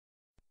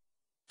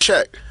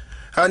Check.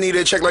 I need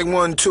a check like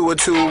 1, 2, or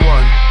 2, 1.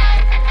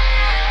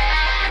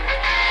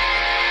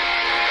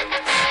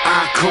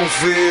 I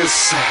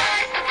confess,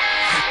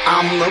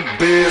 I'm the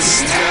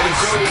best.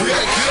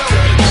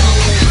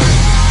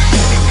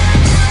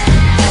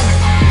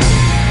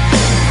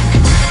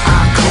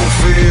 I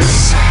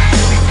confess,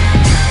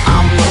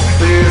 I'm the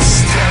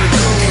best.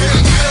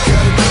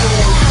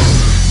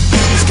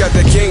 It's got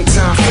that game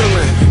time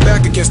feeling.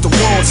 Back against the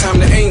wall, time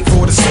to aim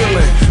for the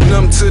ceiling.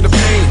 Numb to the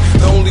pain,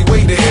 the only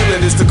way to heal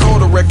it is to call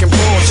the wrecking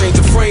ball. Change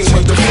the frame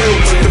of the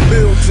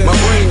building. My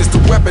brain is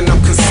the weapon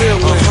I'm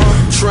concealing.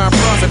 Try and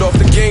profit off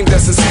the game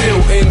that's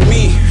instilled in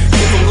me.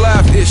 Give them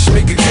live-ish,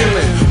 make a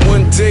killing.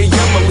 One day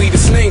I'ma lead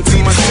its name to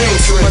my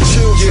children.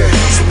 Yeah,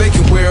 so they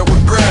can wear it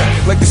with pride.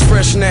 Like this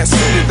fresh nat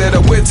suited that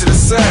I wear to the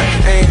side.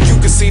 And you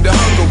can see the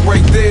hunger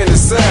right there in the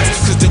sides.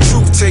 Cause the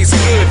truth tastes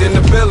good in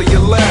the belly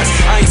of lies.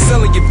 I ain't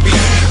selling your beef,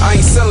 I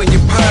ain't selling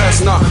your pies.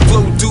 Nah,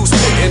 flow deuce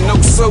and no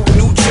so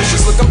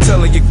nutritious. Look, I'm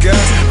telling you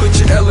guys, put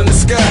your L in the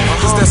sky.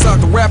 Cause that's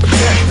out the rapper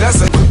cat,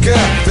 that's a good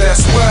guy.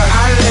 That's why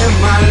I live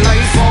my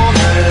life on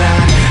the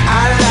line.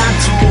 I like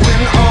to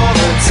win all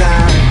the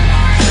time,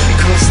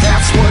 cause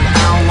that's what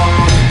I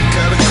want.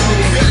 gotta go.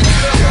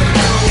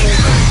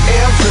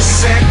 Every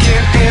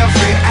second,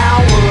 every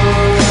hour,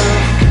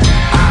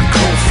 I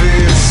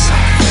confess,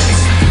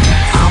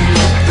 I'm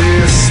the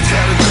best.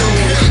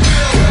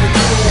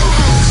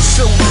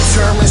 So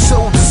determined,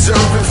 so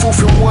deserving. 4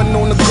 for 1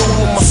 on the goal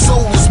and my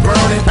soul is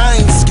burning. I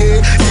ain't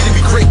scared, it'll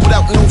be great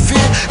without no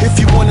fear. If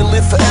you wanna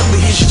live forever,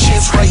 here's your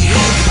chance right here.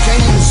 The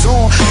game is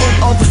on, but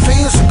all the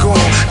fans are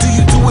gone. Do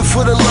you do it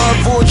for the love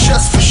or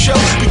just for show?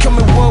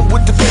 Becoming one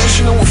with the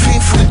passion or a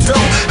fear for the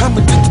dough. I'm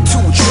addicted to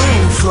a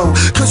dream flow,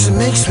 cause it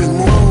makes me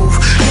move.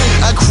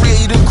 I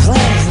create a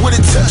groove with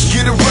a touch,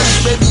 get a rush,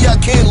 baby, I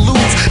can't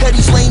lose. Had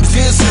these lames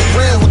dancing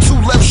around with 2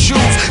 left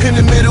shoes. In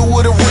the middle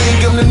of the ring,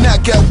 I'm the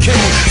knockout king.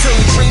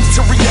 Turning dreams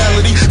to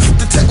reality, flip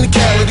the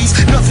technicalities.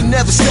 Nothing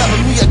ever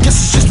stopping me, I guess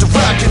it's just a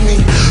rock in me.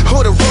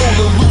 Or the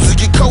roller, loser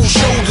get cold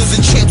shoulders,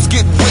 and champs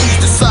get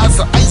raised the size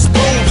of ice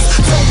boulders.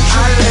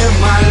 I live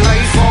my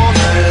life on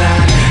the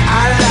line.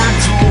 I like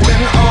to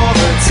win all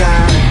the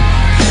time,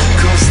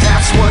 cause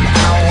that's what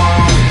I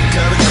want.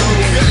 Gotta go.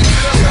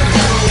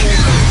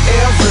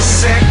 Every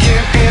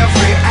second,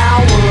 every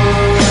hour,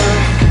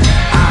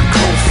 I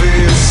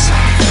confess,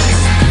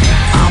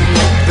 I'm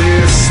the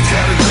best.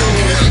 Gotta go.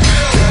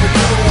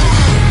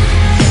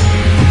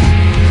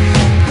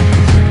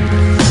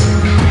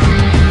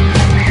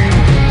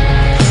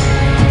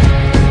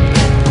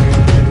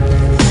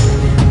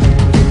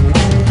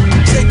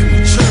 Take me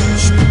to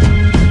church.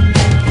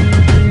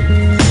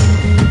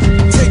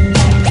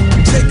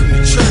 Take me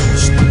to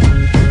church.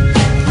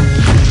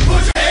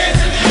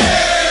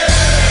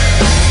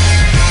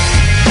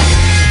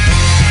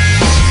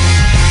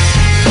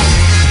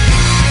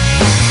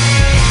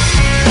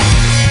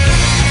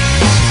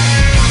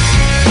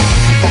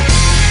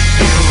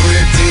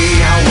 Every day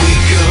I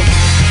wake up,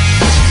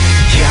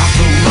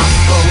 gather my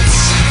thoughts,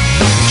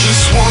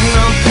 just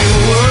wanna be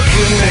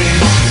working man,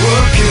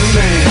 working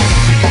man.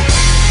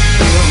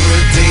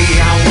 Every day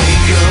I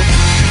wake up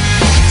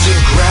to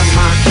grab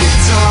my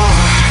guitar,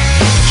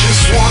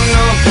 just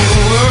wanna be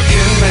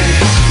working man,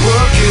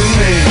 working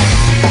man.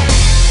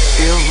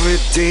 Every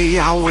day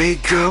I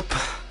wake up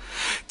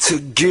to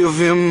give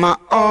him my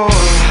all.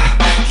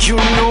 You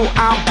know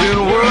I've been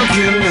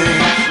working man,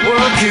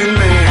 working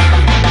man.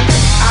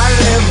 I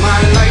live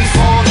my life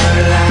on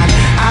the line.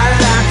 I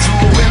like to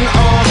win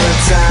all the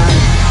time,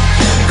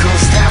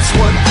 cause that's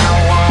what I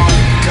want.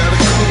 Gotta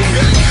go.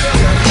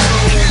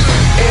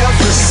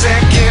 Every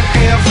second,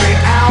 every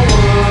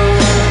hour,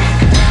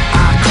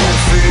 I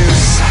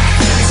confess,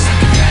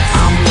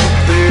 I'm the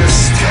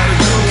best.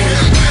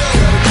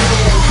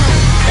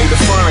 Hey,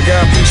 Dephonic,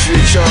 I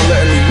appreciate y'all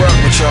letting me rock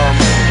with y'all.